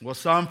Well,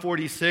 Psalm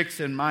 46,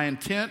 and my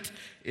intent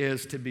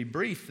is to be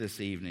brief this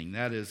evening.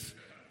 That is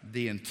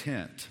the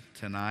intent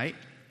tonight.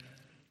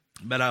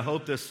 But I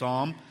hope this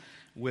psalm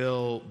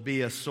will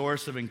be a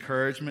source of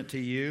encouragement to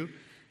you,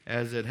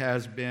 as it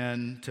has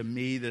been to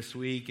me this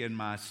week in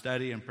my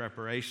study and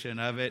preparation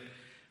of it.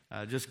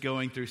 Just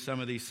going through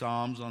some of these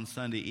psalms on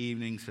Sunday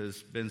evenings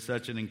has been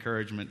such an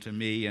encouragement to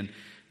me. And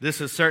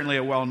this is certainly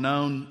a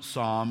well-known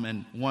psalm,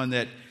 and one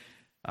that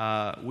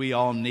we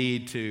all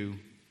need to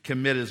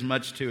commit as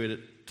much to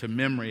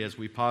memory as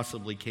we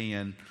possibly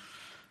can.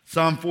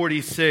 Psalm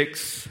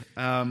 46,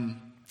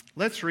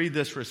 let's read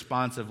this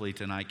responsively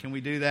tonight. Can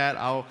we do that?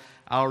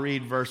 I'll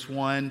read verse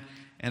 1,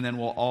 and then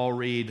we'll all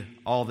read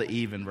all the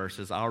even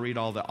verses. I'll read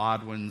all the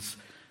odd ones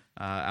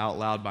out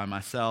loud by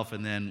myself,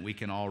 and then we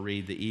can all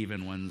read the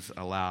even ones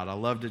aloud. I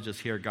love to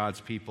just hear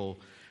God's people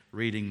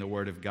reading the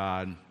Word of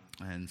God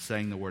and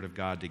saying the Word of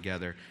God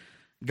together.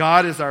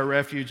 God is our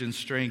refuge and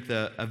strength,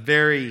 a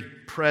very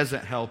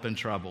present help in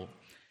trouble.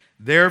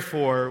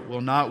 Therefore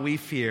will not we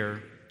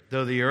fear,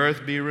 though the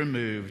earth be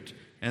removed,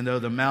 and though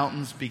the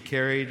mountains be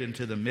carried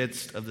into the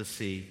midst of the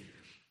sea.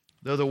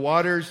 Though the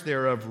waters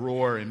thereof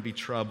roar and be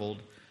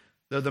troubled,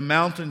 though the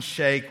mountains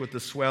shake with the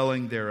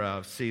swelling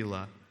thereof,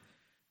 Selah.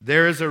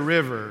 There is a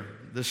river,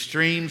 the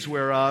streams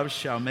whereof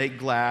shall make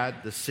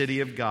glad the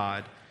city of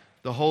God,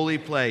 the holy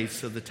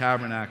place of the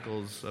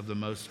tabernacles of the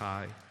Most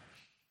High.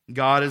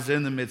 God is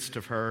in the midst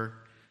of her.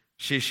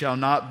 She shall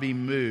not be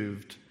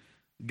moved.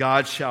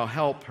 God shall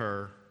help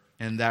her,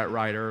 and that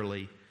right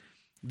early.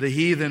 The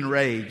heathen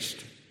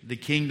raged. The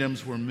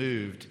kingdoms were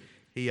moved.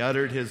 He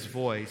uttered his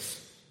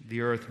voice.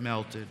 The earth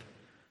melted.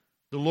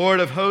 The Lord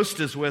of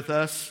hosts is with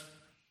us.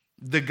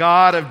 The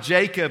God of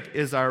Jacob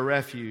is our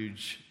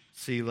refuge.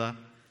 Selah.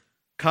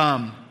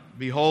 Come,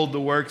 behold the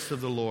works of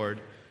the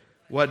Lord.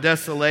 What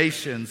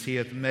desolations he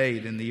hath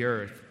made in the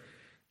earth.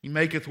 He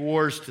maketh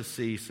wars to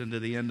cease unto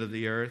the end of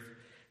the earth.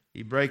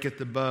 He breaketh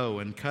the bow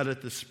and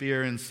cutteth the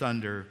spear in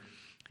sunder.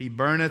 He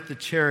burneth the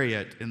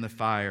chariot in the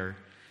fire.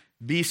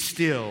 Be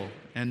still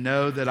and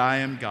know that I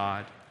am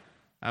God.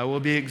 I will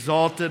be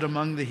exalted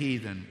among the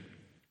heathen.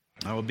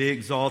 I will be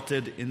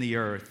exalted in the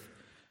earth.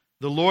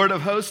 The Lord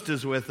of hosts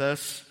is with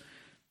us.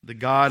 The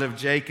God of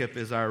Jacob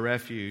is our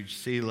refuge.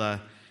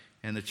 Selah.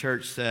 And the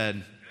church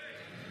said,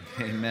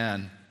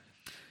 Amen.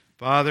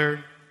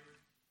 Father,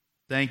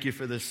 thank you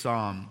for this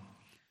psalm.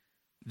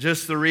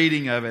 Just the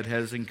reading of it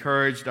has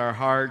encouraged our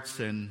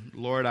hearts. And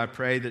Lord, I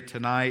pray that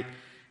tonight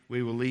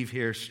we will leave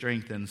here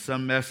strengthened.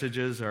 Some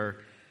messages are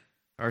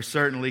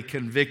certainly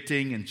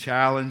convicting and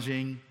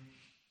challenging.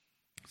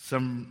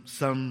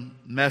 Some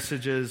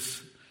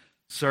messages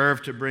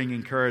serve to bring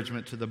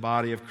encouragement to the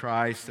body of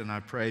Christ, and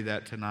I pray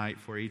that tonight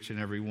for each and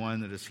every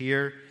one that is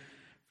here,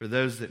 for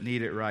those that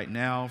need it right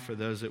now, for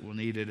those that will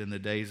need it in the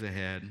days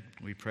ahead.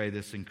 We pray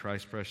this in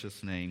Christ's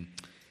precious name.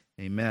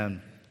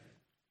 Amen.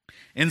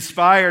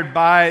 Inspired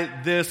by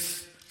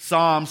this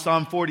psalm,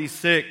 Psalm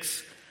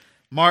 46,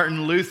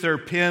 Martin Luther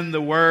penned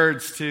the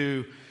words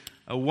to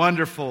a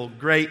wonderful,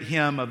 great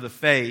hymn of the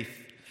faith.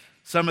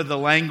 Some of the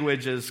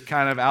language is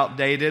kind of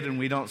outdated and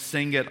we don't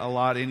sing it a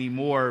lot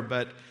anymore,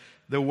 but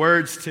the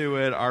words to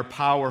it are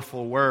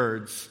powerful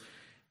words.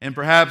 And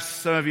perhaps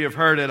some of you have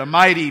heard it, "A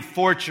mighty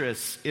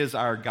fortress is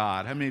our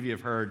God." How many of you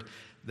have heard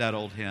that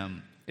old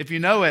hymn? If you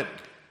know it,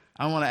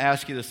 I want to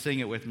ask you to sing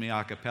it with me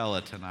a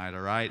cappella tonight,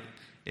 all right?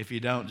 If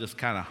you don't, just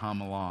kind of hum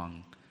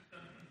along.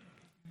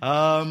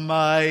 A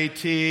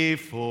mighty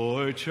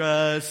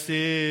fortress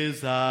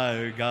is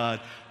our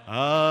God,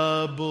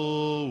 a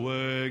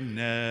bulwark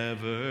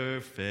never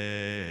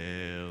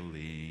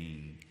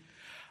failing.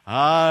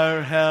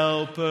 Our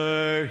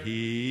helper,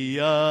 he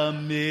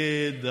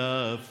amid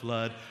the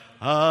flood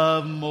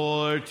of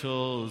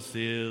mortals'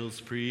 ills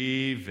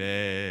prevailing.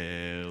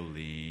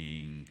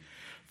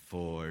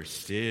 For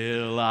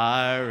still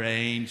our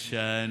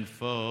ancient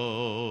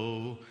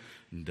foe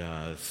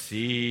doth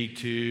seek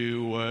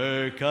to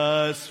work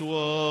us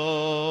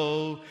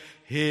woe.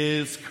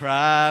 His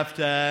craft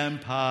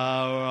and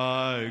power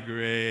are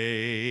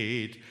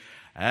great,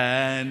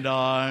 and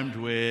armed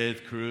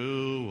with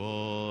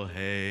cruel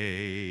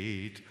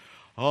hate.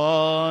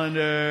 On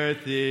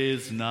earth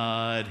is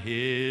not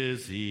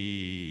his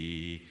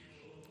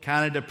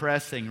Kind of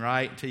depressing,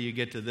 right? Until you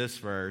get to this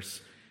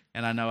verse.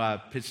 And I know I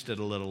pitched it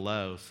a little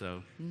low,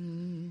 so.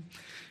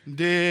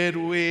 Did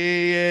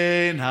we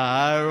in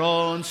our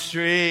own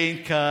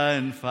strength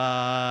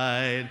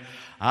confide,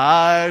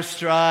 our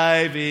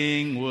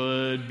striving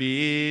would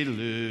be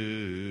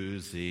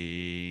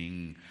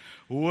losing.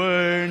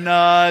 Were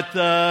not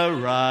the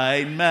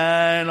right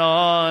man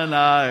on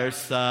our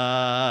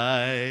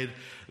side,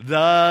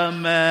 the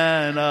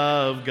man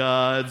of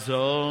God's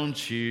own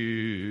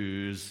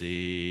choosing.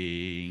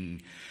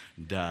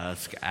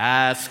 Dost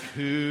ask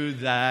who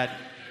that?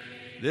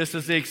 This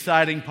is the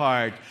exciting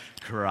part.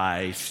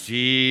 Christ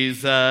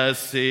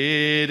Jesus,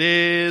 it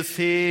is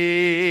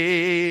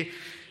he.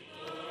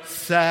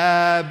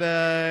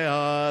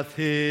 Sabaoth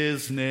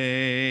his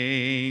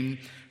name.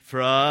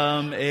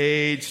 From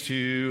age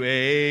to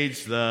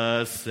age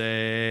the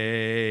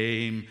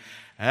same.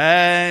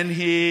 and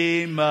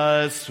he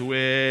must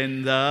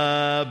win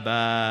the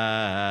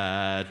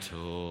battle.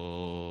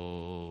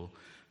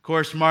 Of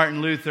course,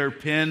 Martin Luther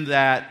penned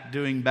that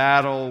doing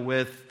battle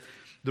with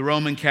the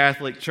Roman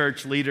Catholic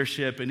Church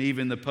leadership and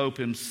even the Pope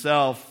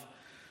himself,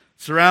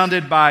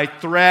 surrounded by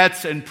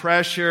threats and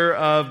pressure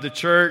of the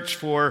church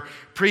for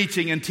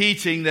preaching and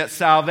teaching that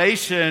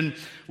salvation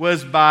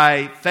was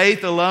by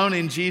faith alone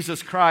in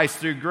Jesus Christ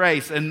through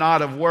grace and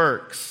not of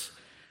works.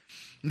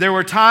 There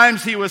were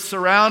times he was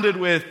surrounded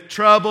with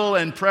trouble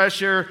and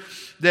pressure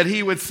that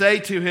he would say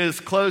to his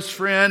close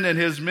friend and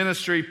his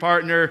ministry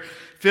partner,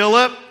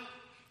 Philip,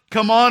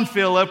 come on,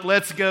 Philip,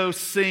 let's go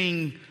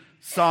sing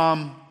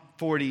Psalm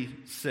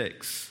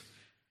 46.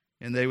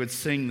 And they would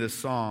sing this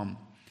psalm.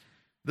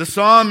 The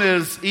psalm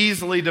is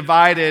easily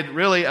divided,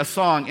 really a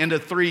song, into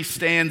 3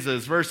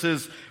 stanzas,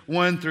 verses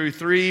 1 through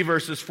 3,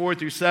 verses 4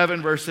 through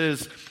 7,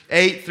 verses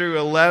 8 through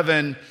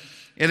 11.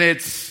 And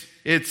each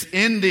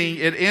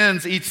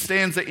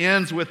stanza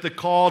ends with the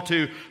call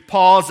to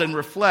pause and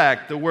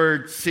reflect. The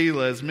word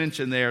Selah is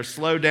mentioned there.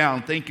 Slow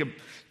down, think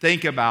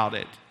about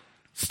it.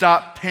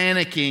 Stop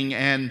panicking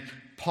and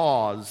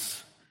pause.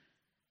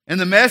 And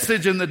the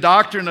message and the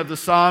doctrine of the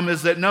psalm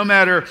is that no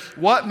matter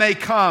what may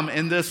come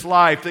in this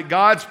life, that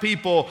God's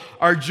people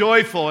are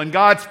joyful and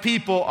God's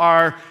people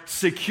are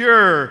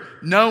secure,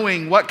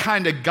 knowing what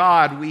kind of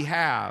God we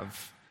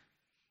have,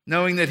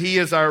 knowing that He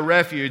is our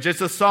refuge.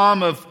 It's a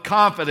psalm of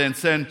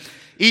confidence, and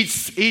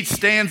each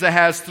stanza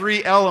has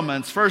 3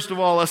 elements. First of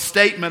all, a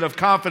statement of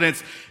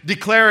confidence,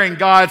 declaring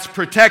God's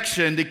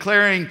protection,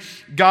 declaring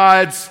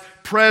God's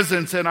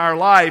presence in our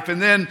life,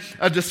 and then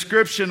a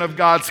description of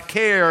God's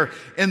care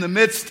in the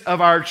midst of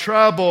our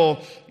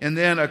trouble, and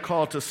then a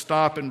call to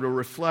stop and to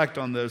reflect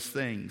on those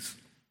things.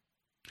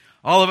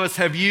 All of us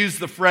have used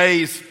the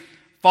phrase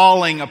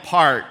falling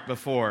apart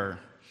before.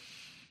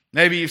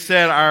 Maybe you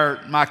said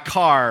my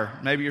car,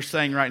 maybe you're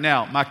saying right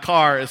now, my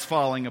car is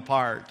falling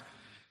apart.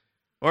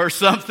 Or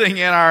something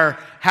in our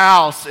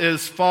house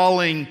is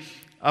falling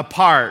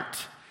apart.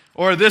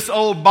 Or this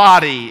old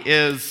body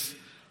is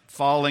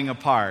falling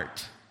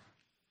apart.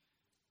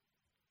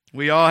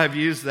 We all have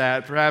used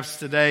that. Perhaps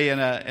today, in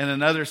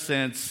another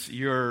sense,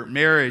 your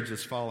marriage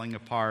is falling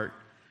apart,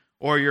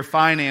 or your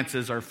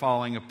finances are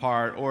falling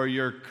apart, or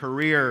your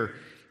career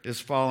is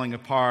falling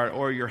apart,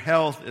 or your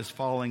health is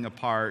falling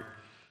apart,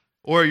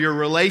 or your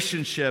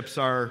relationships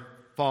are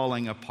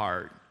falling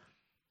apart.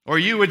 Or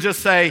you would just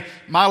say,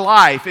 my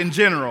life in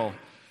general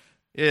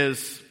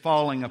is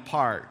falling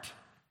apart.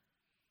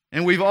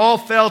 And we've all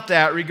felt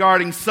that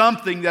regarding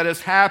something that is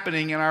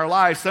happening in our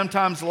life.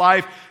 Sometimes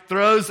life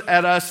throws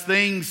at us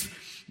things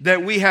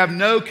that we have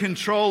no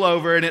control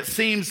over, and it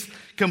seems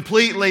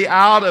completely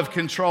out of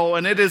control.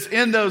 And it is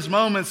in those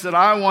moments that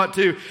I want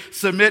to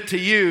submit to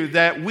you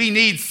that we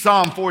need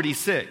Psalm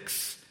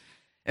 46.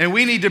 And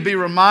we need to be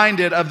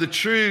reminded of the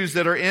truths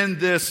that are in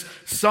this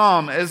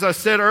psalm. As I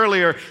said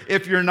earlier,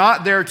 if you're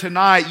not there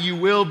tonight, you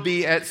will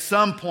be at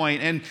some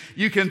point. And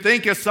you can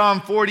think of Psalm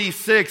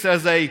 46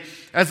 as a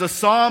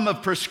psalm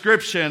of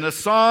prescription, a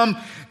psalm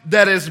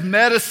that is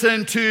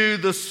medicine to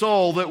the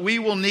soul that we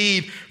will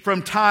need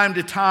from time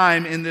to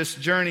time in this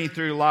journey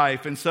through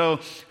life. And so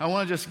I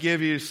want to just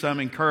give you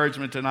some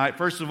encouragement tonight.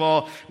 First of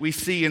all, we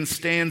see in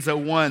stanza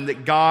 1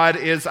 that God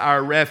is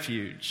our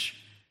refuge.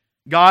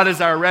 God is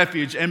our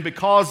refuge, and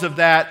because of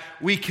that,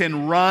 we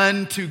can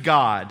run to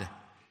God.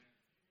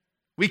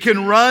 We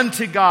can run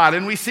to God,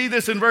 and we see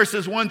this in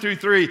verses 1 through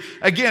 3.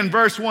 Again,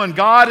 verse 1,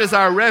 God is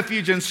our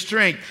refuge and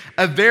strength,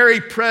 a very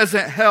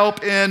present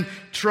help in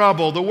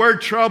trouble. The word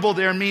trouble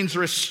there means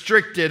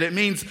restricted. It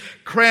means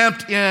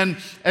cramped in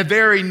a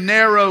very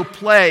narrow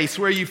place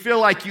where you feel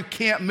like you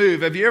can't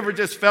move. Have you ever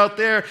just felt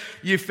there?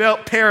 You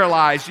felt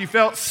paralyzed. You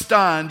felt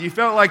stunned. You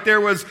felt like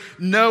there was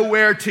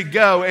nowhere to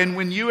go. And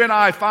when you and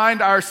I find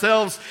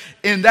ourselves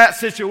in that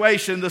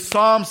situation, the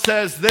psalm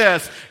says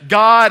this: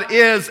 God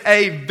is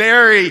a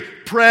very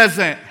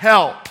present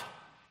help.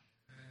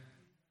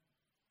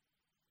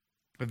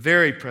 A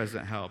very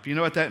present help. You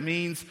know what that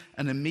means?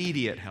 An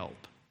immediate help.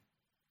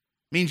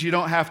 It means you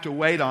don't have to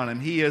wait on Him.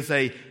 He is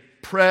a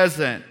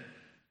present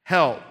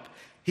help.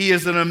 He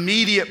is an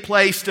immediate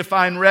place to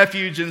find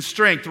refuge and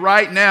strength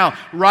right now,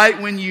 right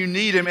when you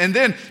need Him. And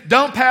then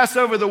don't pass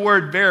over the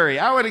word very.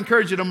 I would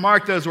encourage you to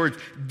mark those words.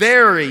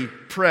 Very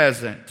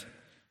present.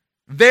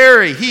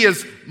 Very. He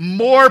is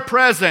more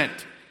present.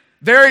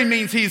 Very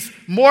means He's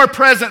more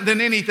present than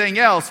anything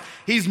else.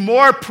 He's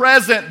more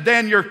present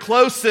than your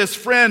closest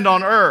friend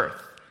on earth.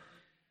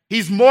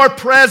 He's more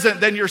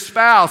present than your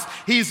spouse.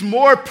 He's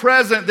more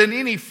present than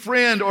any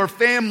friend or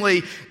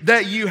family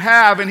that you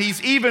have. And He's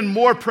even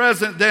more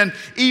present than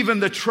even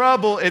the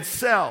trouble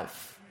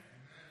itself.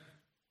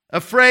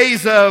 A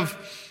phrase of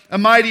 "a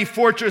mighty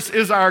fortress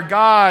is our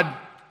God"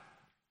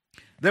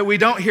 that we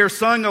don't hear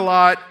sung a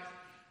lot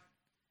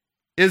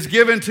is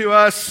given to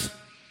us.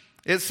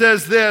 It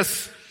says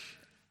this: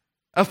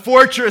 a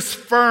fortress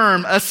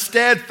firm, a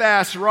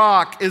steadfast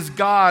rock is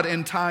God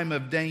in time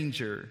of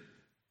danger.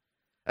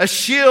 a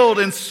shield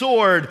and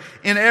sword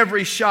in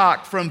every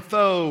shock from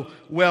foe,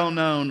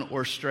 well-known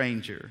or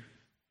stranger.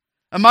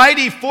 A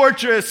mighty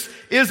fortress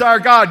is our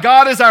God.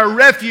 God is our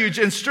refuge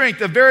and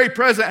strength, a very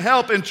present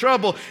help in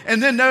trouble.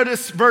 And then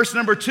notice verse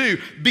number 2.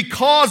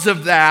 Because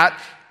of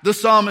that, the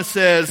psalmist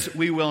says,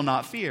 we will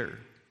not fear.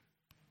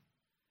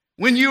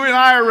 When you and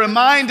I are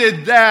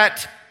reminded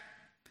that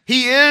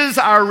He is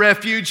our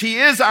refuge, He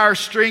is our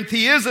strength,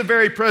 He is a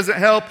very present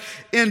help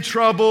in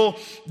trouble,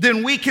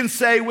 then we can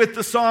say with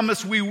the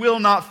psalmist, we will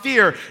not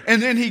fear.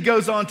 And then he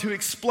goes on to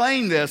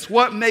explain this,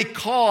 what may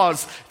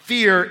cause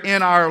fear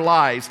in our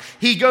lives.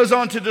 He goes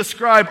on to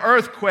describe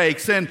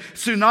earthquakes and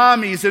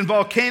tsunamis and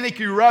volcanic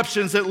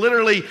eruptions that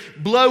literally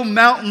blow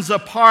mountains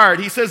apart.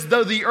 He says,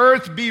 though the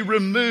earth be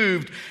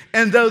removed,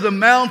 and though the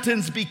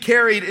mountains be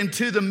carried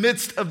into the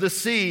midst of the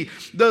sea,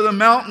 though the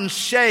mountains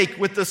shake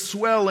with the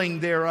swelling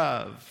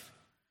thereof.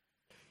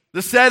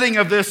 The setting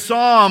of this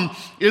psalm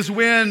is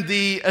when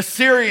the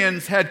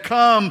Assyrians had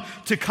come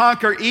to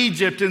conquer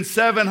Egypt in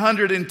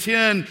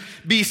 710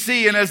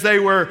 BC. And as they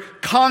were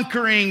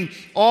conquering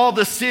all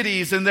the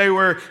cities and they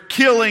were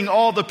killing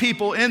all the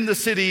people in the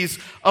cities,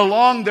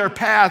 along their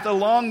path,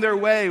 along their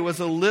way was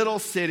a little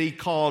city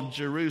called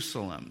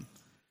Jerusalem.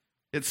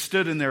 It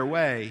stood in their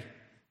way.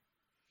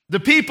 The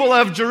people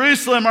of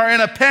Jerusalem are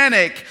in a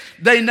panic.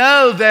 They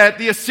know that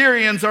the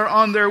Assyrians are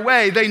on their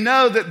way. They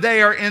know that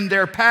they are in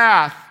their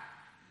path.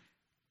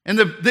 And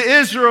the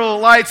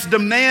Israelites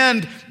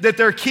demand that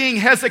their king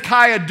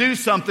Hezekiah do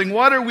something.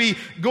 What are we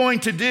going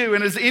to do?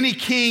 And as any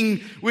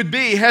king would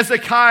be,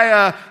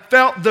 Hezekiah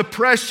felt the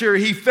pressure.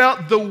 He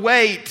felt the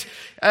weight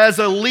as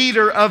a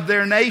leader of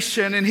their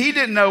nation. And he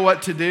didn't know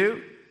what to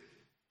do.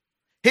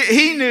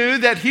 He knew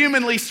that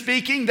humanly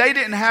speaking, they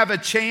didn't have a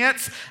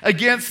chance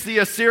against the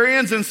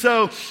Assyrians. And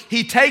so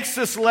he takes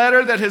this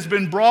letter that has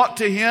been brought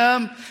to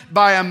him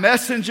by a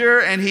messenger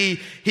and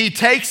he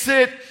takes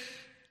it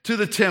to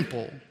the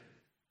temple.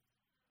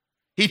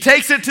 He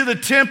takes it to the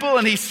temple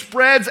and he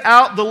spreads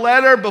out the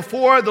letter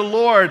before the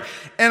Lord.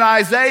 And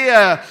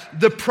Isaiah,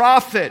 the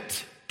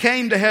prophet,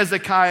 came to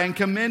Hezekiah and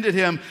commended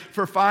him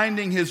for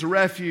finding his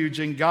refuge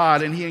in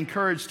God. And he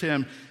encouraged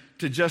him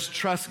to just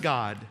trust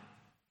God.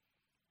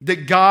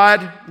 That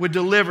God would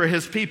deliver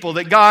His people.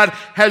 That God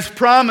has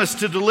promised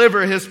to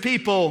deliver His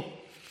people.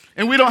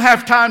 And we don't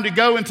have time to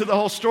go into the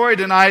whole story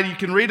tonight. You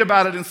can read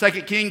about it in 2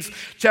 Kings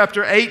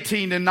chapter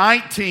 18 and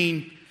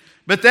 19.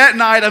 But that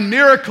night a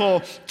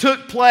miracle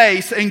took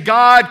place and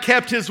God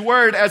kept His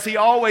word as He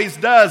always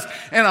does.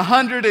 And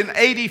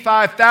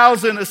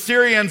 185,000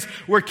 Assyrians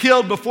were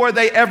killed before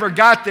they ever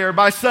got there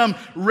by some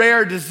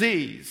rare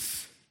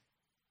disease.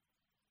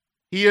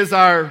 He is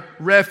our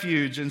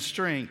refuge and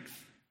strength.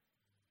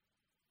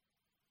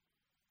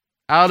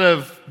 Out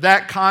of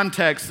that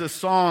context, the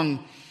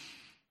song,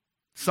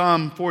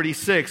 Psalm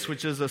 46,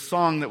 which is a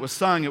song that was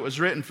sung, it was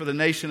written for the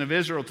nation of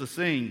Israel to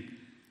sing.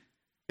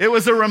 It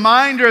was a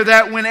reminder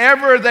that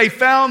whenever they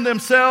found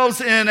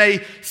themselves in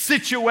a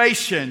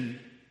situation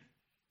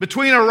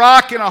between a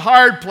rock and a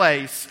hard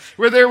place,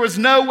 where there was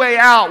no way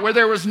out, where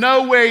there was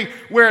no way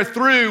where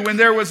through, when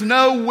there was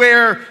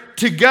nowhere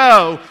to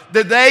go,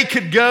 that they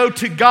could go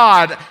to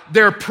God,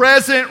 their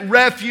present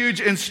refuge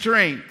and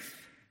strength.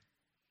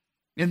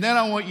 And then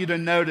I want you to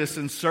notice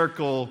and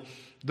circle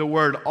the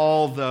word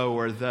although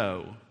or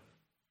though.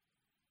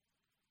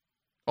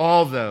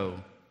 Although.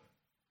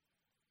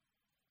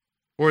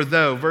 Or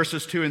though,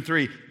 verses 2 and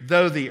 3,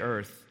 though the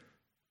earth,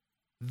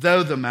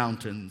 though the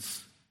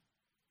mountains,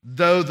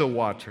 though the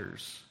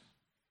waters,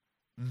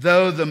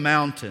 though the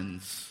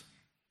mountains.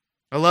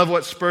 I love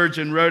what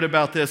Spurgeon wrote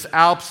about this.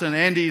 Alps and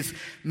Andes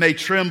may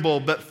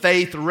tremble, but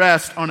faith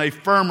rests on a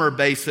firmer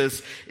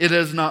basis. It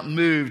is not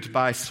moved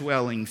by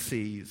swelling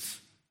seas.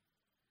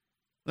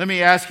 Let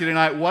me ask you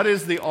tonight, what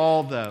is the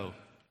although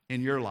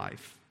in your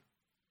life?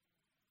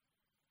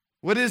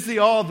 What is the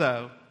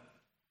although?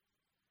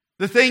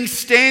 The thing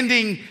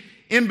standing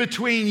in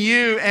between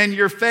you and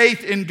your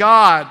faith in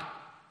God.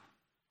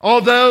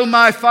 Although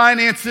my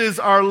finances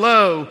are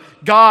low,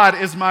 God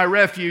is my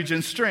refuge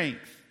and strength.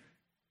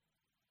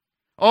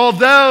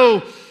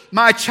 Although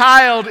my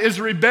child is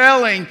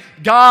rebelling,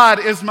 God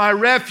is my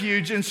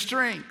refuge and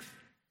strength.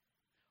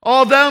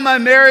 Although my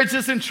marriage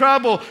is in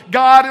trouble,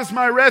 God is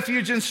my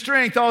refuge and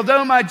strength.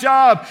 Although my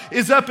job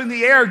is up in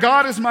the air,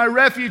 God is my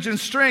refuge and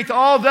strength.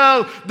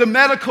 Although the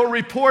medical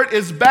report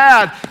is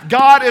bad,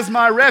 God is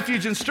my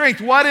refuge and strength.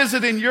 What is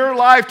it in your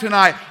life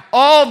tonight?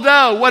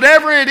 Although,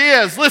 whatever it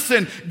is,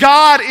 listen,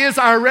 God is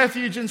our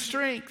refuge and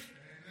strength.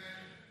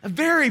 A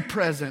very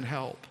present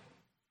help.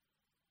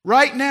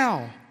 Right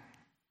now.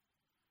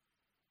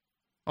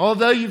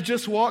 Although you've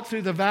just walked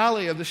through the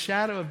valley of the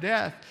shadow of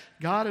death,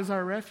 God is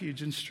our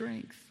refuge and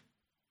strength.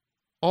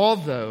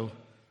 Although,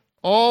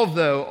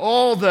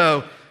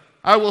 I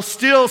will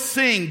still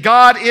sing,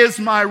 God is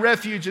my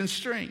refuge and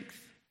strength.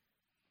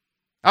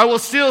 I will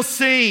still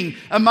sing,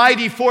 a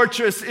mighty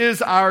fortress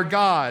is our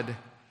God,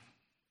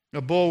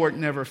 a bulwark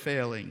never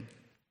failing.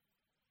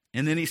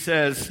 And then he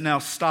says, now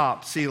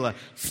stop, Selah,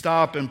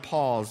 stop and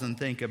pause and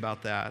think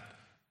about that.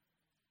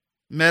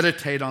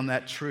 Meditate on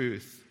that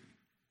truth.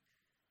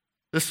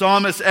 The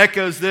psalmist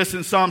echoes this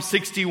in Psalm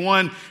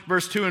 61,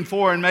 verse 2 and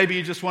 4, and maybe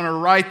you just want to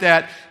write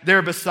that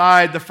there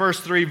beside the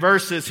first three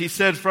verses. He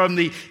said, from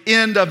the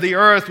end of the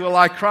earth will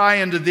I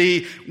cry unto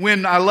thee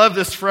when, I love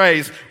this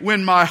phrase,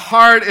 when my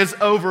heart is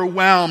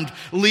overwhelmed,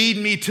 lead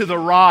me to the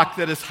rock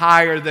that is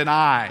higher than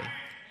I.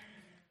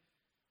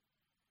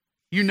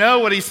 You know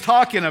what he's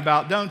talking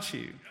about, don't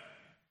you?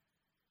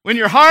 When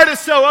your heart is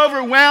so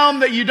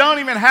overwhelmed that you don't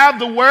even have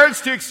the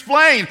words to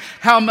explain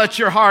how much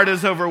your heart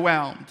is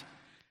overwhelmed.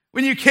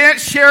 When you can't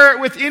share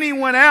it with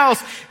anyone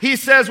else, he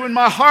says, when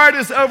my heart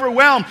is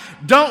overwhelmed,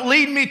 don't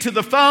lead me to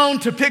the phone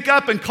to pick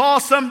up and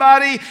call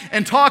somebody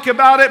and talk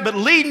about it, but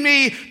lead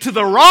me to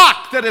the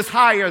rock that is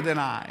higher than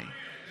I.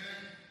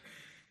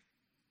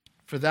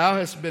 For thou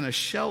hast been a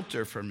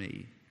shelter for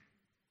me,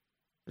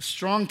 a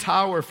strong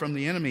tower from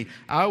the enemy.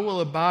 I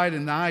will abide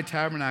in thy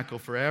tabernacle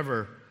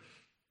forever.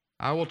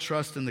 I will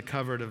trust in the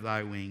covert of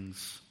thy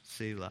wings.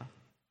 Selah.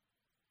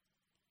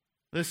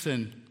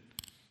 Listen,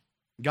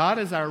 God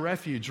is our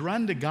refuge.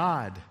 Run to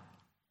God.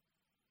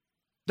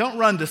 Don't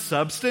run to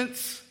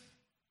substance.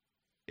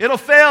 It'll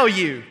fail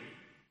you.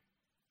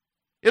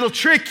 It'll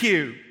trick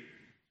you.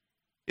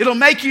 It'll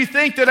make you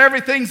think that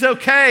everything's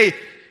okay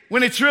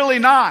when it's really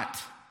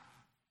not.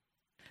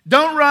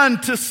 Don't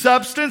run to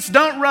substance.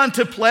 Don't run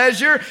to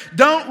pleasure.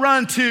 Don't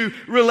run to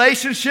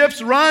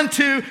relationships. Run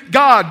to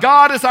God.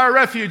 God is our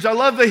refuge. I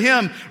love the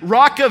hymn,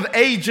 Rock of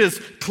Ages,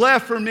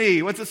 cleft for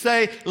me. What's it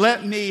say?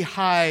 Let me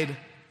hide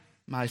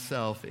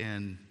myself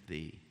in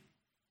thee.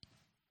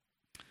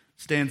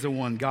 Stanza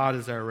 1, God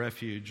is our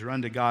refuge.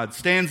 Run to God.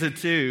 Stanza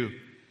 2,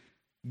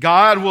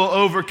 God will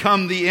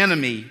overcome the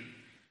enemy.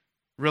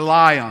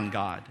 Rely on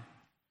God.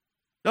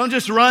 Don't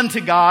just run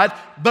to God,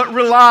 but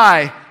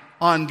rely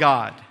on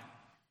God.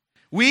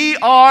 We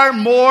are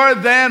more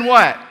than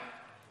what?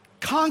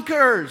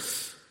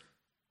 Conquerors.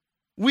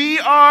 We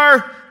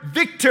are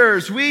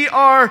victors. We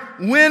are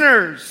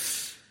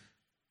winners.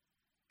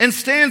 And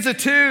stanza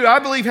 2, I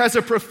believe, has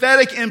a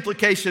prophetic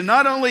implication.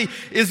 Not only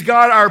is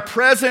God our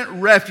present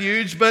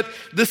refuge, but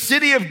the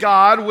city of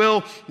God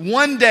will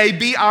one day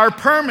be our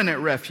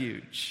permanent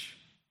refuge.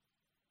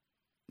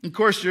 Of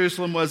course,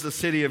 Jerusalem was the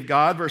city of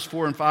God. Verse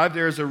 4 and 5,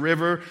 there is a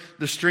river,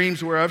 the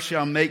streams whereof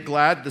shall make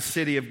glad the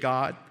city of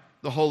God,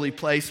 the holy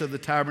place of the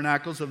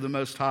tabernacles of the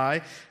Most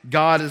High.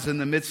 God is in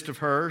the midst of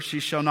her. She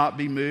shall not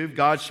be moved.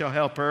 God shall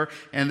help her,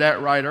 and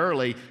that right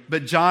early.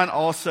 But John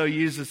also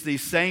uses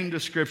these same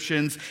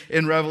descriptions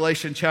in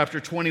Revelation chapter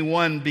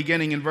 21,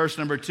 beginning in verse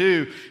number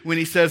 2, when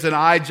he says, and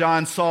I,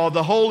 John, saw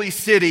the holy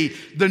city,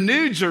 the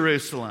new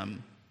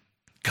Jerusalem,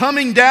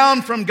 coming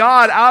down from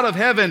God out of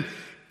heaven,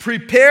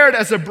 prepared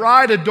as a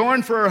bride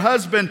adorned for her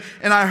husband.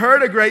 And I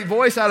heard a great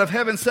voice out of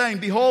heaven saying,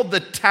 behold, the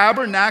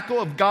tabernacle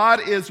of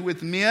God is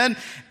with men,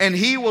 and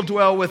he will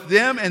dwell with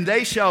them, and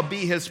they shall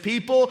be his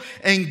people,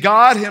 and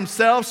God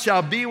himself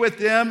shall be with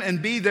them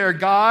and be their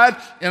God.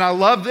 And I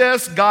love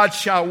this. God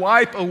shall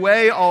wipe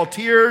away all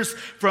tears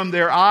from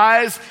their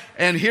eyes.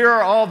 And here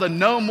are all the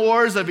no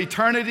mores of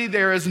eternity.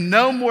 There is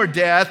no more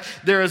death.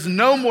 There is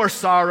no more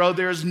sorrow.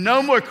 There is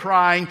no more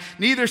crying.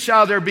 Neither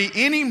shall there be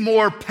any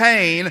more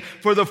pain,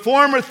 for the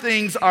former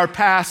things are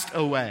passed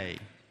away.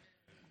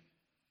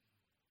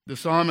 The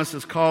psalmist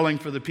is calling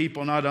for the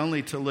people not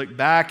only to look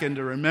back and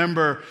to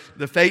remember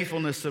the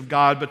faithfulness of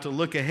God, but to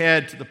look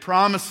ahead to the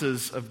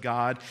promises of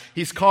God.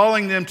 He's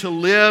calling them to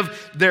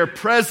live their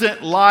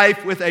present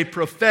life with a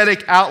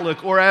prophetic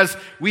outlook, or as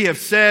we have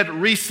said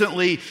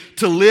recently,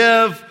 to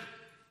live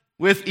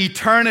with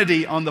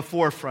eternity on the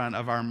forefront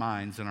of our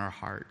minds and our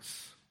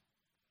hearts.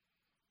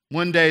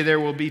 One day there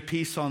will be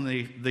peace on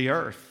the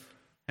earth.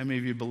 How many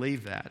of you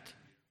believe that?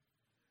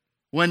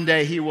 One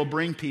day he will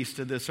bring peace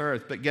to this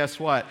earth. But guess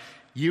what?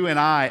 You and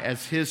I,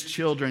 as his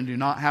children, do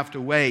not have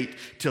to wait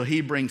till he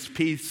brings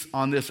peace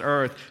on this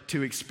earth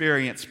to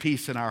experience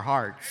peace in our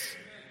hearts.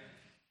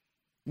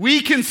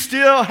 We can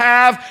still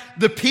have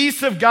the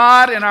peace of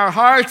God in our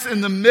hearts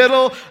in the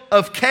middle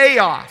of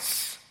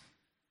chaos,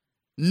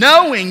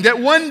 knowing that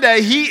one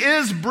day he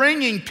is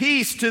bringing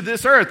peace to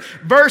this earth.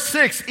 Verse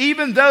 6,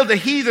 even though the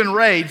heathen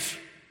rage,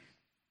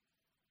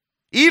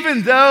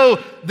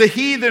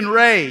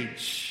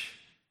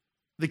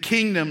 the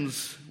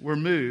kingdoms were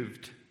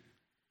moved.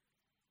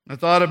 I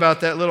thought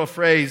about that little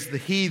phrase, the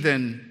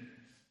heathen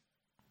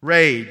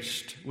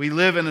raged. We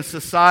live in a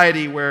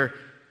society where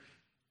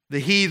the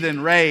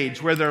heathen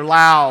rage, where they're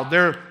loud.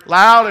 They're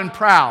loud and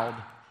proud.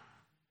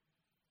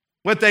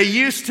 What they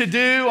used to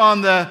do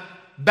on the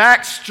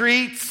back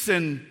streets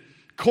and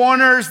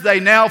corners,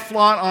 they now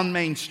flaunt on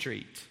Main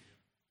Street.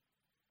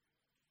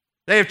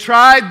 They have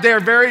tried their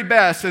very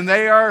best, and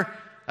they are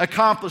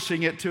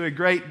accomplishing it to a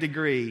great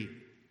degree,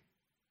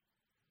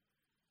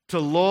 to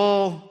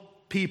lull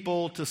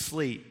people to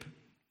sleep,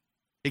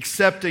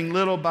 accepting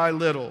little by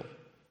little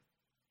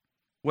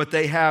what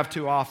they have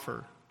to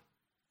offer.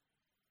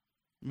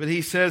 But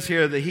he says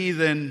here, the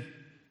heathen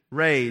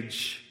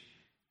rage.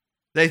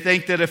 They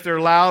think that if they're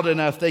loud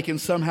enough, they can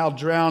somehow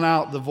drown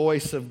out the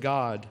voice of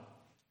God.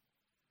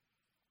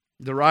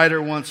 The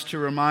writer wants to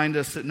remind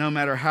us that no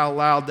matter how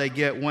loud they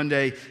get, one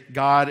day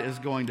God is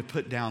going to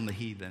put down the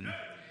heathen.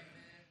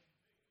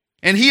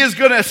 And he is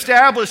going to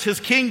establish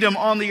his kingdom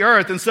on the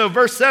earth. And so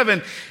verse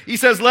 7, he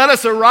says, "Let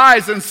us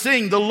arise and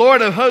sing. The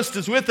Lord of hosts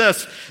is with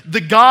us.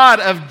 The God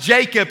of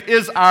Jacob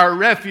is our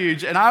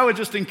refuge." And I would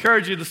just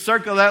encourage you to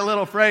circle that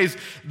little phrase,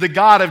 the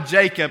God of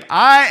Jacob.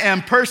 I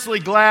am personally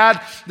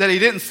glad that he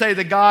didn't say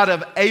the God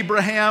of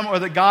Abraham or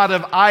the God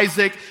of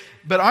Isaac.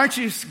 But aren't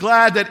you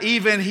glad that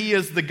even he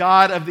is the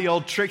God of the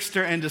old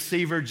trickster and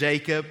deceiver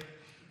Jacob?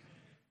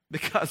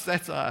 Because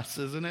that's us,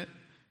 isn't it?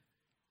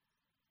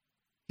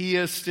 He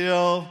is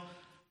still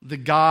the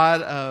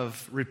God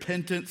of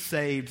repentant,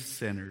 saved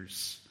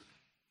sinners.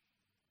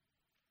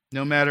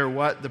 No matter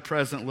what the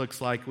present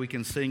looks like, we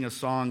can sing a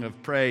song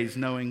of praise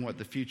knowing what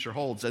the future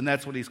holds. And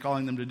that's what he's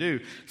calling them to do.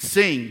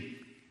 Sing.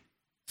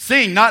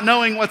 Sing, not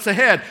knowing what's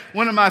ahead.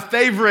 One of my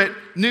favorite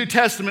New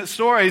Testament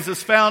stories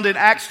is found in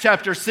Acts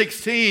chapter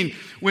 16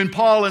 when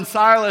Paul and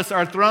Silas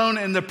are thrown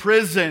in the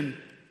prison.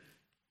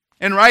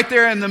 And right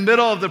there in the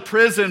middle of the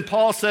prison,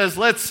 Paul says,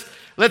 let's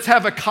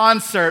have a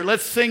concert.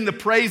 Let's sing the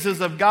praises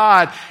of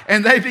God.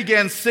 And they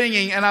began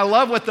singing. And I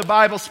love what the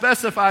Bible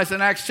specifies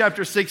in Acts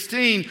chapter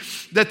 16,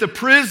 that the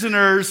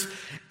prisoners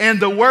and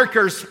the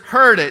workers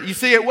heard it. You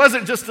see, it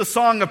wasn't just a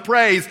song of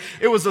praise.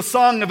 It was a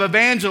song of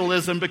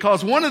evangelism,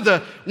 because one of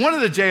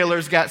the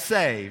jailers got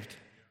saved.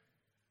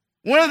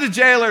 One of the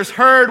jailers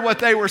heard what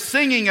they were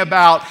singing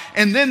about,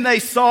 and then they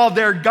saw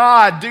their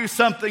God do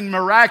something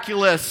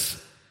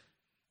miraculous.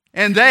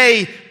 And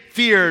they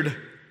feared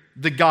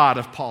the God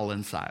of Paul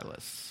and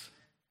Silas.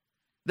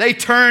 They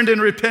turned in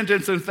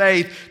repentance and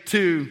faith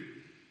to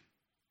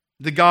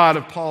the God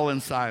of Paul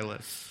and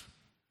Silas.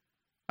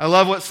 I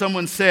love what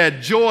someone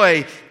said.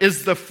 "Joy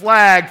is the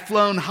flag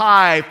flown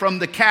high from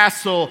the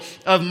castle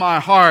of my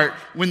heart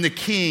when the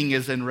king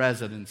is in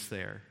residence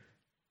there."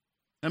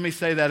 Let me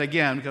say that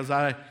again, because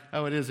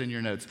it is in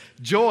your notes.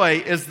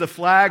 Joy is the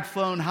flag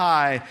flown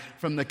high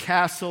from the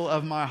castle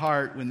of my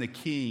heart when the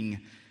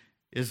king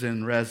is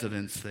in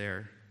residence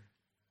there.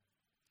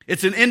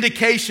 It's an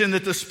indication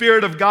that the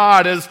Spirit of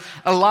God is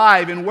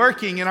alive and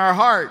working in our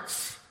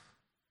hearts.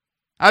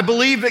 I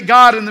believe that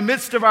God, in the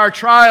midst of our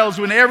trials,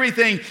 when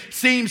everything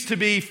seems to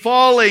be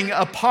falling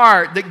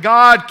apart, that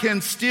God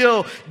can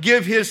still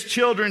give His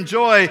children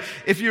joy.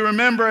 If you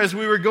remember, as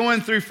we were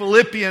going through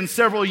Philippians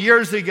several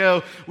years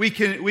ago, we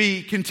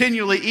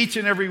continually, each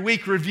and every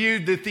week,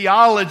 reviewed the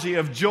theology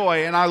of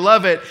joy, and I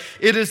love it.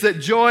 It is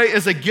that joy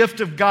is a gift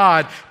of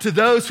God to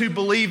those who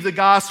believe the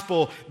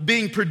gospel,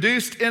 being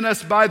produced in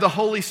us by the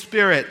Holy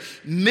Spirit,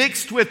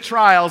 mixed with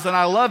trials, and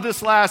I love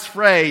this last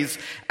phrase,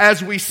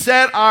 as we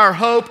set our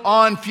hope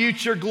on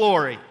future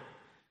glory.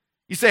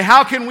 You say,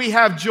 how can we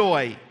have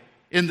joy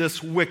in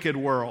this wicked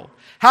world?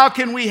 How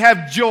can we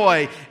have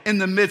joy in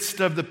the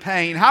midst of the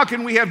pain? How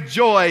can we have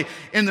joy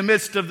in the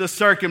midst of the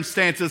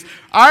circumstances?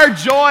 Our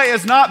joy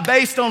is not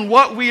based on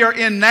what we are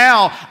in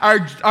now.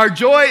 Our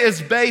joy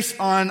is based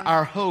on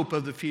our hope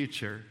of the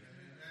future.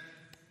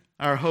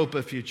 Our hope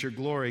of future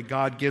glory.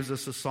 God gives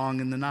us a song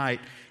in the night.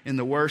 In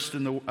the worst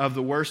of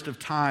the worst of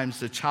times,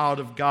 the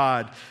child of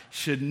God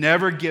should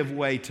never give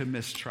way to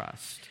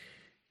mistrust.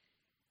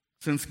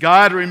 Since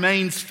God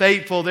remains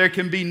faithful, there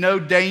can be no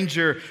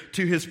danger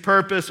to His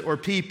purpose or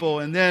people.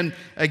 And then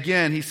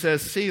again, he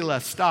says,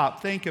 Selah,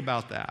 stop, think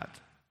about that.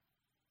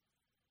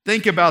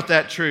 Think about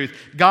that truth.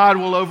 God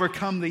will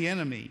overcome the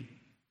enemy.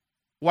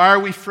 Why are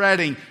we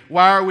fretting?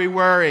 Why are we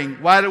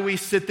worrying? Why do we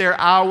sit there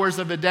hours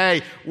of a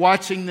day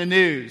watching the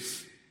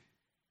news?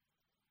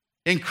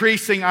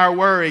 Increasing our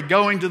worry,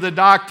 going to the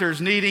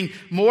doctors, needing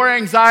more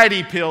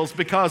anxiety pills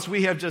because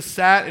we have just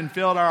sat and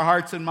filled our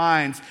hearts and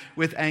minds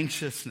with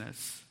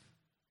anxiousness.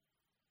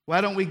 Why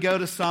don't we go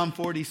to Psalm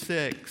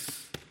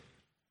 46?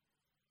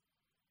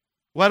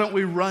 Why don't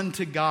we run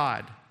to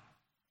God?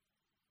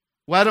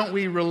 Why don't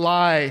we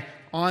rely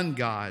on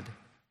God?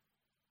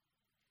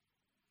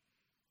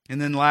 And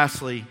then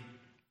lastly,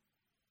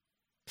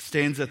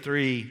 stanza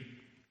 3.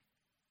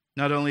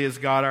 Not only is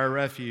God our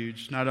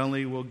refuge, not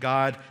only will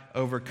God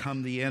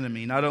overcome the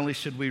enemy, not only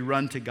should we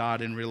run to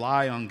God and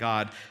rely on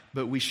God,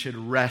 but we should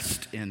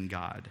rest in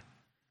God.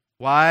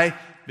 Why?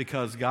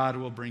 Because God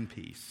will bring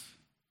peace.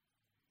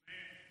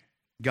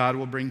 God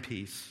will bring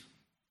peace.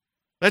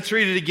 Let's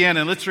read it again,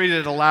 and let's read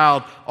it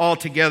aloud all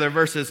together,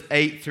 verses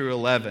 8 through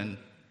 11.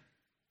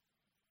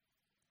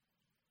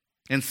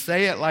 And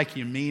say it like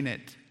you mean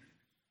it.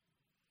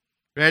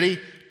 Ready?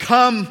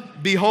 Come,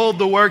 behold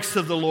the works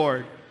of the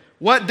Lord.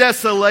 What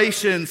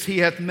desolations He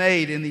hath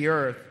made in the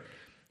earth.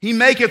 He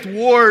maketh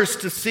wars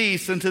to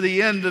cease unto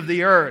the end of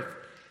the earth.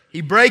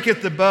 He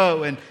breaketh the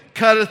bow and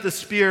cutteth the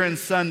spear in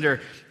sunder.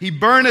 He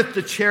burneth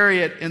the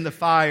chariot in the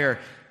fire.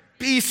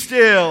 Be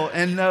still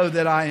and know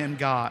that I am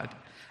God.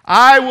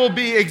 I will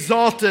be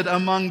exalted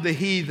among the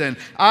heathen.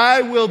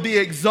 I will be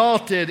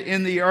exalted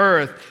in the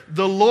earth.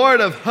 The Lord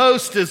of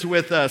hosts is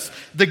with us.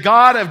 The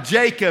God of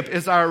Jacob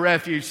is our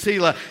refuge.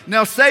 Selah.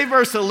 Now say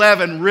verse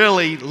 11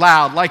 really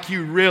loud, like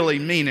you really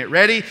mean it.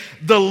 Ready?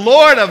 The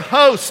Lord of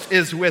hosts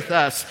is with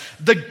us.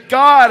 The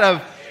God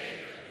of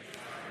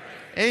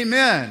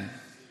Amen.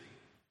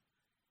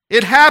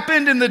 It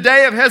happened in the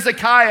day of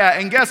Hezekiah,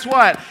 and guess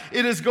what?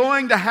 It is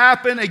going to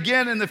happen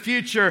again in the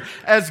future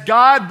as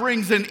God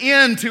brings an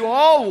end to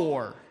all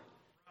war.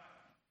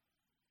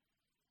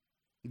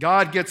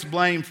 God gets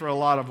blamed for a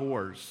lot of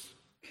wars.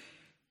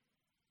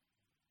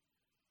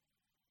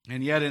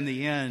 And yet in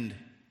the end,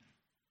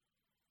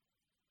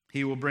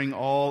 He will bring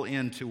all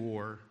into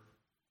war.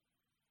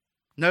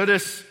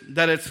 Notice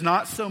that it's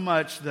not so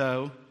much,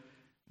 though,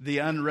 the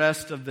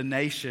unrest of the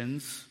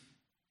nations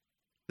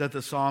that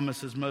the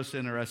psalmist is most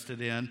interested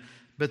in,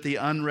 but the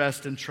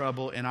unrest and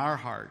trouble in our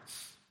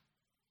hearts.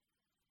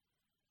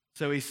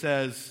 So he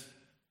says,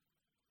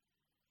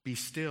 be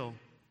still.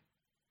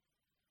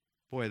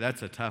 Boy,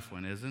 that's a tough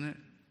one, isn't it?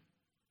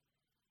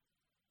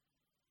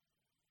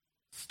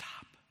 Stop.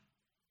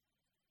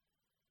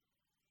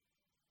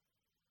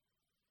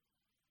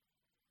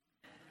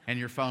 And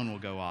your phone will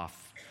go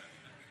off.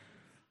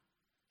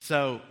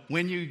 So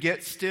when you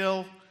get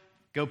still,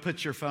 go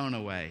put your phone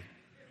away.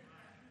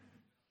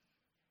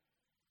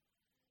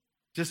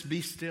 Just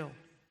be still.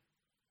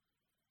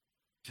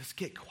 Just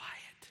get quiet.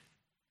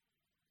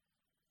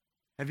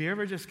 Have you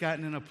ever just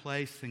gotten in a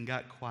place and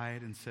got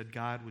quiet and said,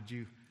 God, would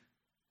you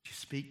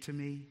speak to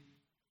me?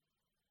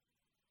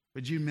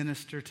 Would you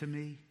minister to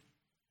me?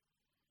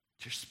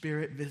 Would your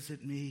Spirit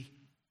visit me?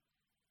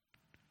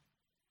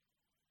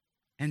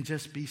 And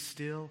just be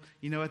still.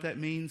 You know what that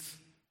means?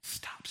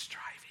 Stop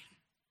striving.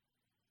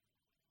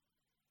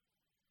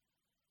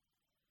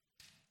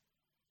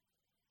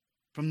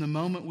 From the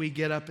moment we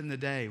get up in the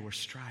day, we're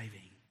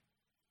striving.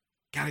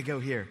 Got to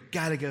go here.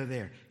 Got to go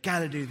there. Got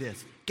to do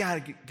this.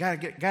 Got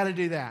to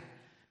do that.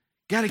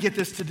 Got to get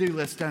this to-do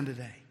list done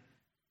today.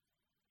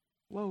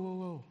 Whoa, whoa,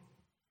 whoa.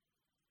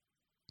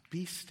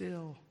 Be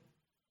still.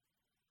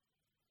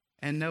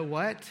 And know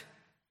what?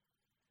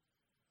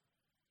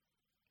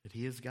 That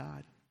He is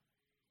God.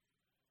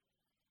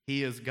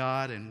 He is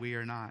God and we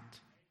are not.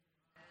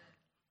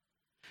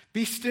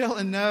 Be still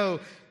and know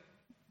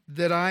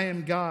that I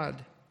am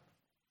God.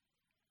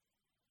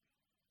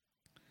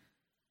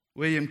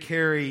 William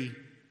Carey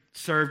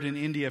served in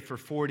India for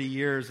 40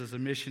 years as a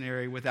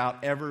missionary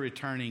without ever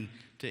returning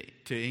to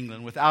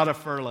England, without a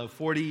furlough,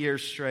 40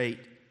 years straight.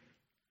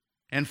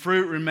 And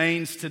fruit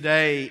remains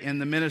today in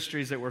the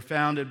ministries that were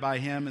founded by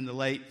him in the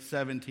late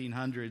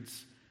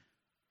 1700s.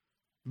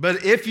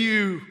 But if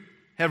you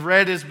have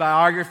read his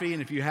biography,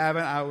 and if you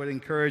haven't, I would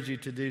encourage you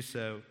to do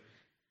so.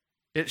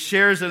 It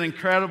shares an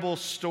incredible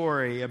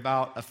story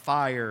about a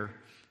fire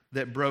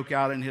that broke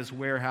out in his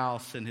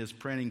warehouse and his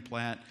printing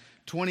plant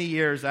 20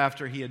 years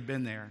after he had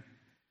been there.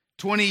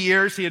 20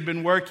 years he had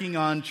been working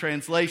on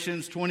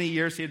translations. 20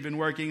 years he had been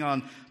working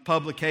on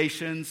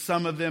publications.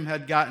 Some of them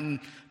had gotten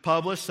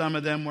published. Some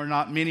of them were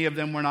not. Many of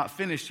them were not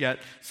finished yet.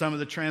 Some of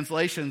the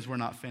translations were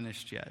not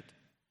finished yet.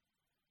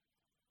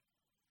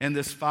 And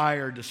this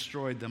fire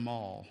destroyed them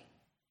all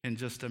in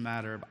just a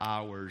matter of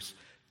hours.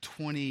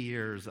 20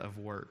 years of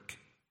work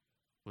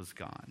was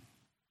gone.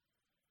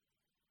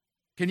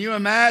 Can you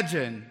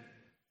imagine?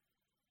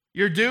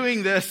 You're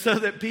doing this so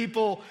that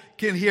people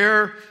can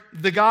hear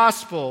the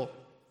gospel.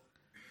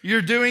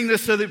 You're doing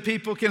this so that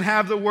people can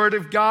have the word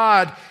of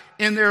God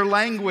in their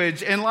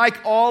language. And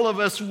like all of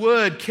us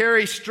would,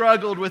 Carey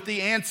struggled with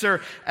the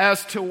answer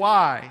as to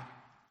why.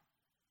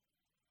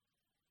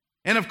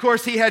 And of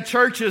course, he had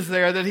churches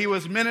there that he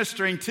was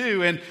ministering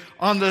to. And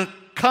on the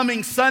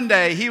coming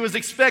Sunday, he was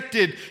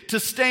expected to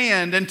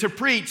stand and to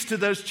preach to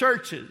those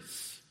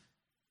churches.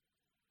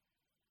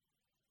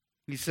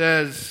 He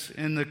says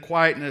in the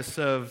quietness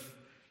of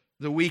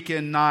the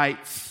weekend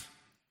nights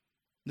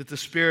that the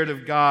Spirit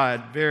of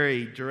God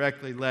very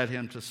directly led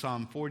him to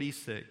Psalm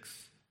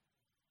 46.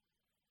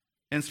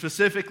 And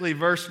specifically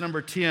verse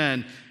number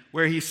 10,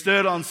 where he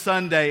stood on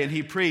Sunday and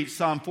he preached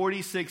Psalm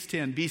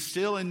 46:10. Be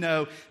still and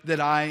know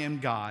that I am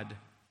God.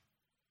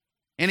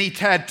 And he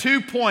had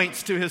 2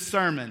 points to his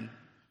sermon.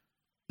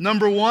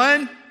 Number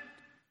 1,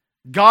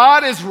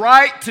 God is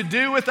right to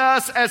do with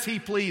us as He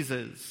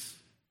pleases.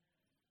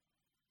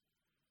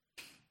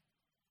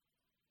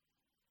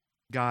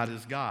 God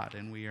is God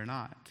and we are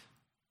not.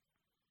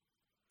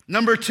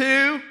 Number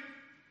 2,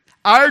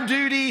 our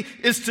duty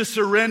is to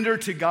surrender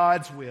to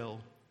God's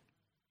will.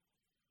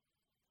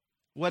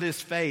 What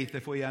is faith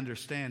if we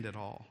understand it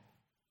all?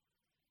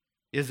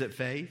 Is it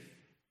faith?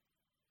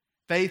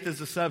 Faith is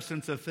the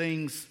substance of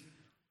things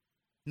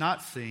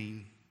not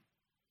seen.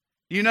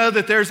 You know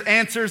that there's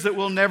answers that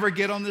we'll never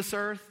get on this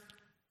earth?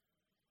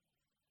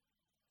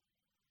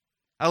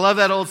 I love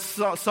that old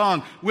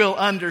song, we'll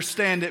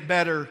understand it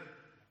better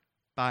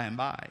by and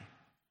by.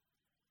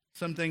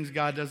 Some things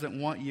God doesn't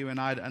want you and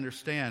I to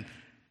understand.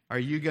 Are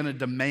you going to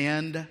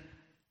demand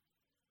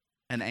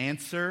an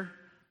answer?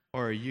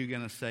 Or are you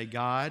going to say,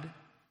 God,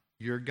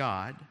 you're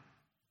God.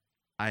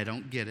 I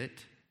don't get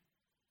it,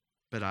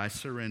 but I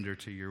surrender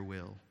to your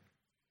will.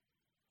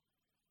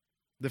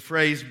 The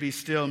phrase be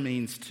still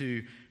means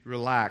to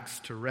relax,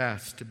 to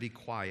rest, to be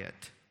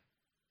quiet,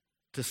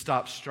 to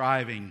stop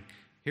striving.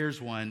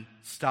 Here's one,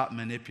 stop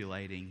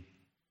manipulating.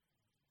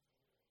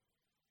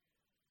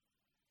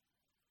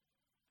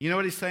 You know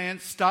what he's saying?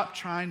 Stop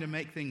trying to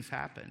make things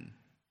happen.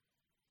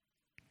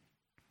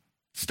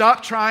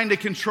 Stop trying to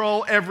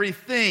control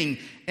everything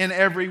and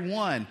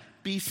everyone.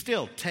 Be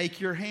still. Take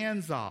your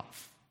hands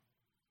off.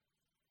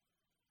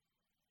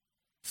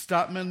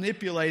 Stop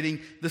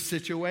manipulating the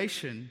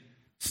situation.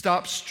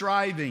 Stop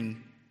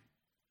striving.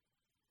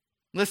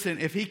 Listen,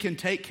 if he can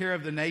take care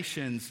of the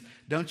nations,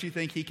 don't you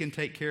think he can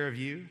take care of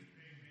you?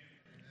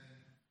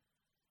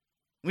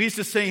 We used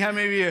to sing, how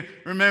many of you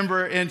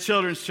remember in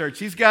children's church?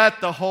 He's got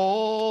the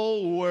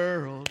whole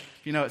world.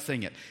 If you know it,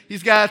 sing it.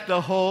 He's got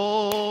the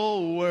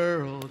whole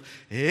world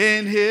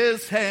in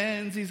his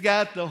hands. He's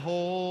got the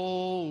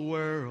whole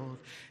world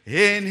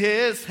in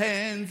his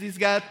hands. He's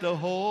got the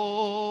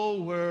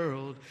whole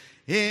world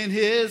in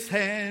his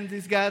hands.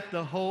 He's got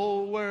the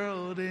whole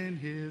world in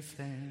his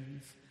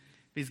hands.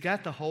 He's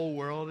got the whole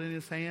world in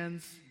his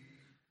hands.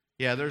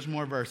 Yeah, there's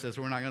more verses.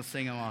 We're not going to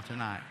sing them all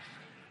tonight.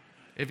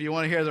 If you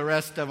want to hear the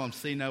rest of them,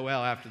 see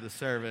Noel after the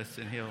service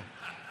and he'll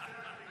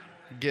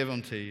give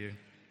them to you.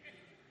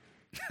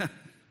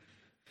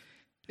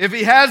 If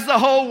he has the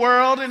whole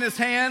world in his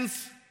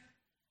hands,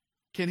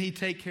 can he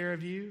take care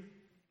of you?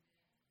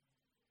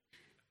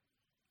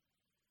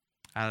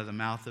 Out of the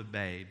mouth of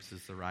babes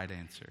is the right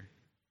answer.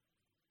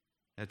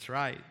 That's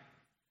right.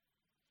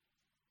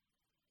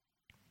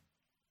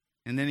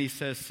 And then he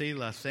says,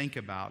 Selah, think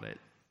about it.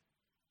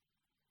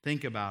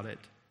 Think about it.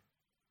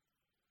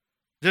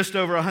 Just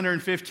over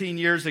 115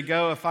 years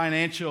ago, a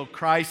financial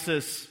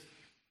crisis.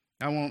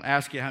 I won't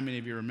ask you how many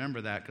of you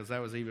remember that because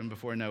that was even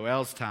before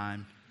Noel's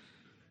time.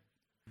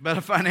 But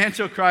a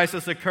financial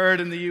crisis occurred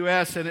in the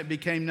U.S. and it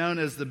became known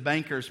as the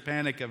Bankers'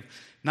 Panic of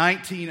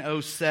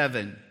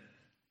 1907.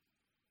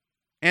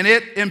 And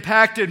it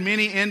impacted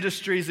many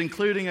industries,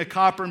 including a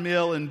copper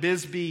mill in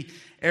Bisbee,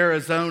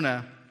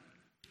 Arizona.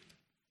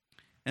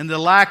 And the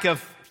lack of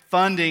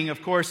funding,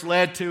 of course,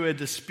 led to a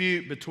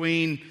dispute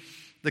between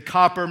the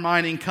copper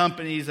mining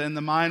companies and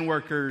the mine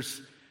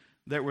workers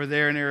that were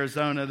there in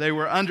Arizona. They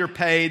were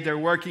underpaid. Their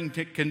working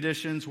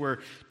conditions were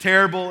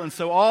terrible. And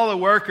so all the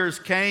workers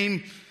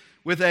came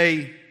with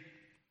a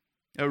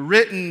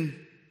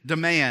written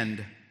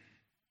demand,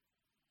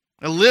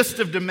 a list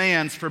of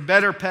demands for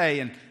better pay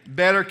and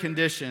better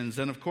conditions.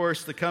 And of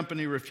course, the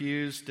company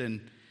refused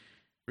and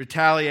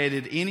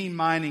retaliated. Any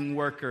mining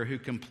worker who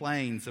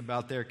complains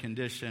about their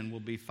condition will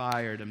be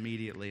fired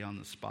immediately on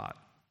the spot.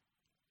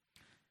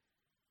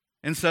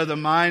 And so the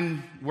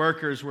mine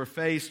workers were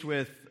faced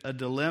with a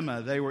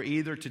dilemma. They were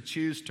either to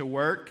choose to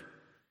work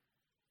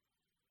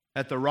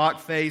at the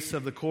rock face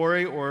of the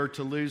quarry or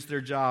to lose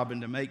their job,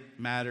 and to make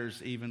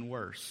matters even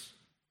worse.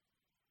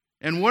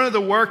 And one of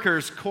the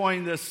workers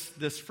coined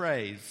this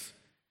phrase: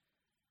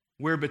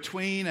 we're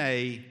between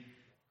a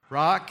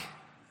rock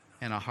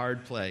and a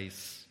hard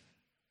place.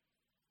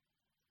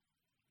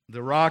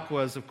 The rock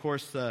was, of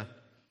course, the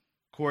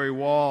quarry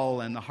wall,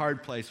 and the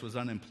hard place was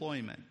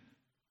unemployment.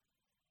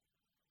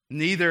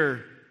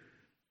 Neither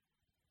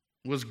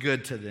was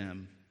good to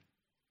them.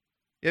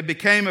 It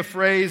became a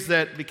phrase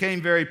that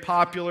became very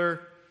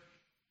popular,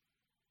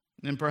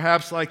 and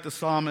perhaps like the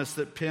psalmist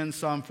that penned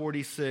Psalm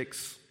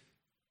 46,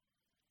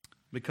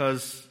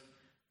 because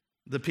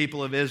the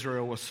people of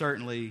Israel was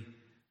certainly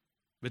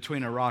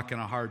between a rock and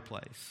a hard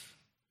place.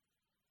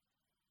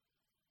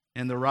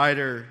 And the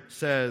writer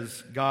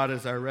says, God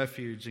is our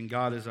refuge and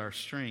God is our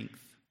strength.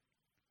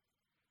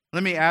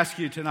 Let me ask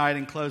you tonight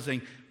in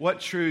closing, what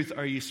truth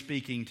are you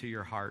speaking to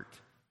your heart?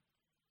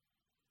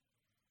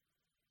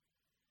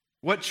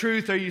 What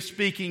truth are you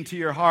speaking to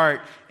your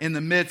heart in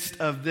the midst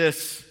of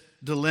this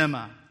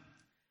dilemma?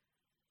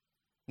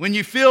 When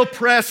you feel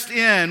pressed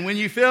in, when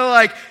you feel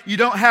like you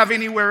don't have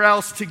anywhere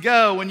else to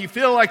go, when you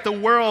feel like the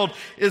world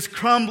is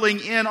crumbling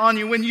in on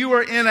you, when you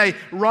are in a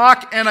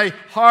rock and a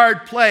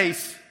hard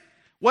place,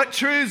 what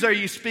truths are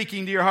you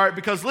speaking to your heart?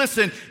 Because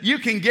listen, you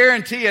can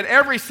guarantee it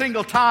every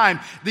single time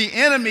the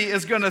enemy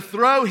is going to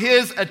throw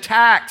his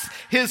attacks,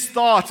 his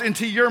thoughts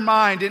into your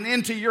mind and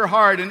into your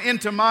heart and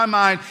into my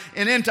mind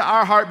and into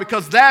our heart,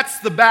 because that's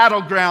the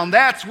battleground.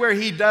 That's where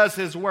he does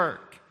his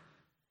work.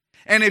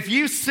 And if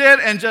you sit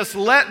and just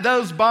let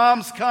those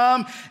bombs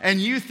come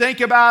and you think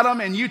about them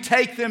and you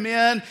take them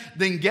in,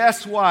 then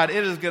guess what?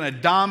 It is going to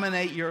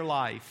dominate your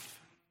life.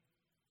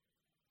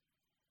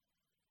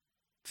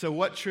 So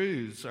what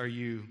truths are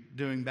you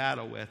doing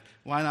battle with?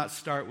 Why not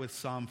start with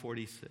Psalm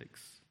 46?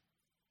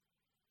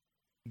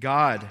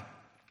 God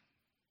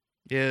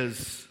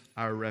is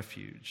our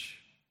refuge.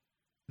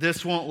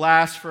 This won't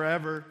last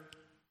forever.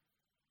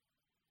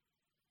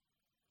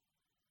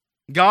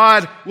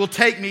 God will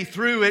take me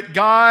through it.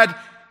 God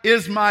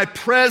is my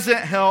present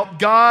help.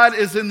 God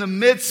is in the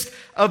midst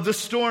of the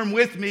storm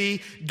with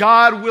me.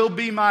 God will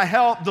be my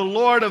help. The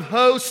Lord of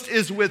hosts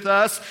is with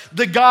us.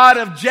 The God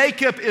of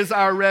Jacob is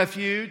our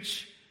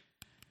refuge.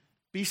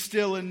 Be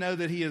still and know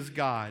that he is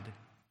God.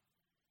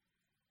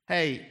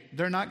 Hey,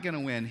 they're not going to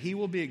win. He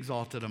will be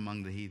exalted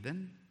among the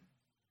heathen.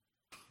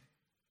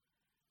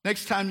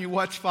 Next time you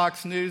watch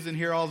Fox News and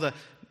hear all the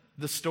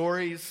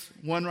stories,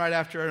 one right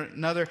after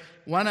another,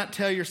 why not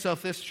tell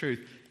yourself this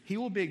truth? He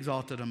will be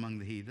exalted among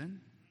the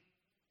heathen.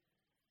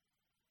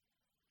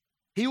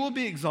 He will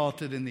be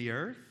exalted in the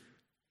earth.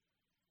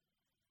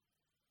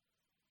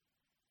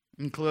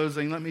 In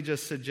closing, let me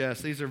just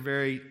suggest, these are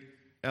very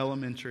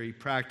elementary,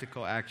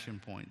 practical action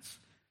points.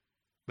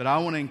 But I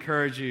want to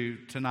encourage you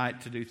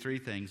tonight to do three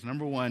things.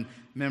 Number one,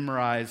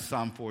 memorize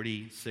Psalm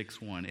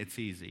 46:1. It's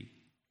easy.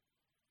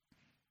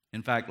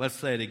 In fact, let's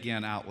say it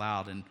again out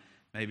loud and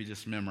maybe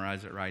just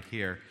memorize it right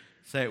here.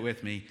 Say it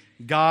with me.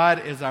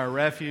 God is our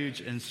refuge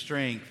and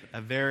strength,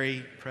 a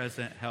very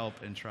present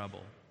help in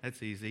trouble.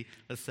 That's easy.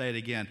 Let's say it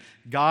again.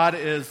 God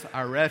is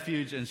our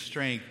refuge and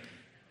strength.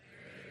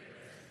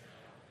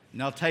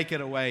 Now take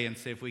it away and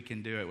see if we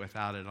can do it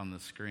without it on the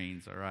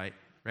screens, all right?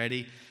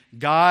 Ready?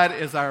 God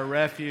is our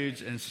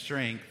refuge and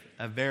strength,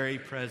 a very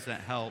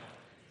present help.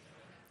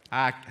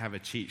 I have a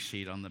cheat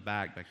sheet on the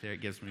back there.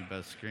 It gives me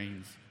both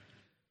screens.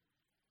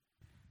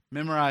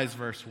 Memorize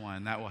verse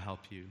 1. That will help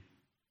you.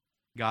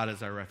 God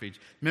is our refuge.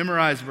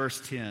 Memorize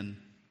verse 10.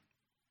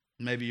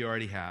 Maybe you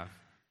already have.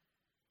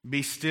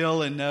 Be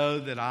still and know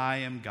that I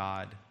am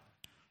God.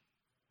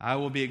 I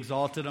will be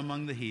exalted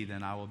among the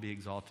heathen. I will be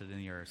exalted in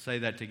the earth. Say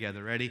that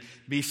together. Ready?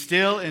 Be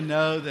still and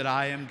know that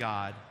I am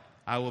God.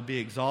 I will be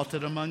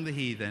exalted among the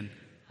heathen.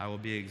 I will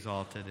be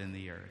exalted in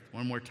the earth.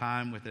 One more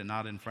time with it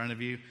not in front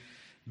of you.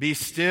 Be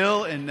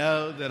still and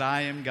know that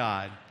I am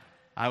God.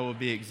 I will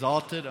be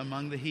exalted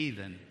among the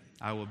heathen.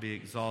 I will be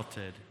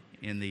exalted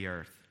in the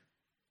earth.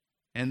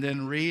 And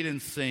then read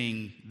and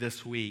sing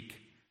this week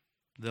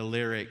the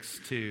lyrics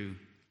to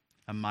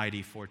A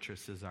Mighty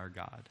Fortress is Our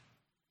God.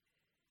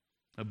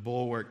 A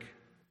bulwark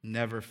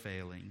never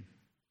failing.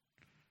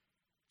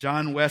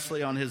 John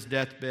Wesley on his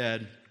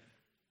deathbed,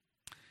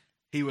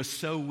 he was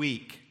so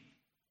weak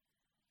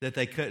that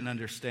they couldn't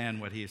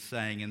understand what he is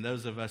saying. And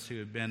those of us who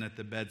have been at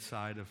the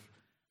bedside of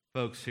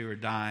folks who are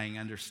dying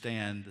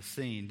understand the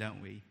scene,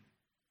 don't we?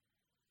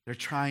 They're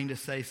trying to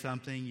say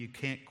something. You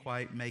can't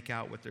quite make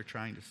out what they're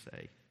trying to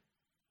say.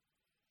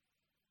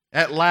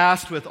 At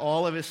last, with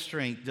all of his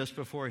strength, just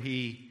before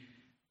he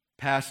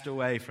passed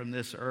away from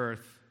this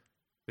earth,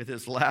 with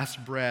his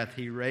last breath,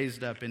 he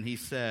raised up and he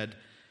said,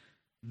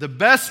 "The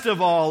best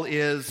of all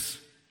is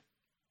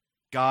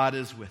God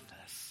is with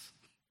us."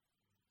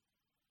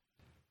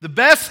 The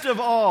best of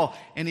all.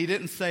 And he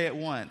didn't say it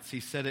once. He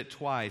said it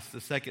twice.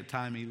 The second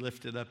time he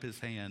lifted up his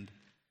hand.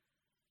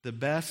 The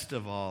best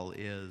of all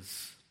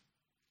is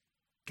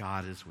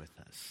God is with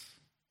us.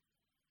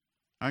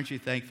 Aren't you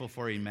thankful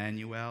for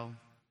Emmanuel?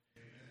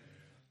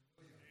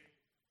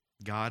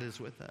 God is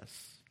with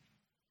us.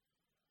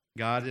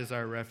 God is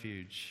our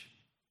refuge.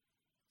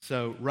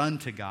 So run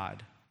to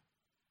God.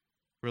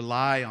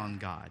 Rely on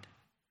God.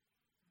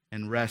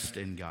 And rest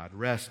in God.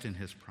 Rest in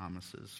His promises.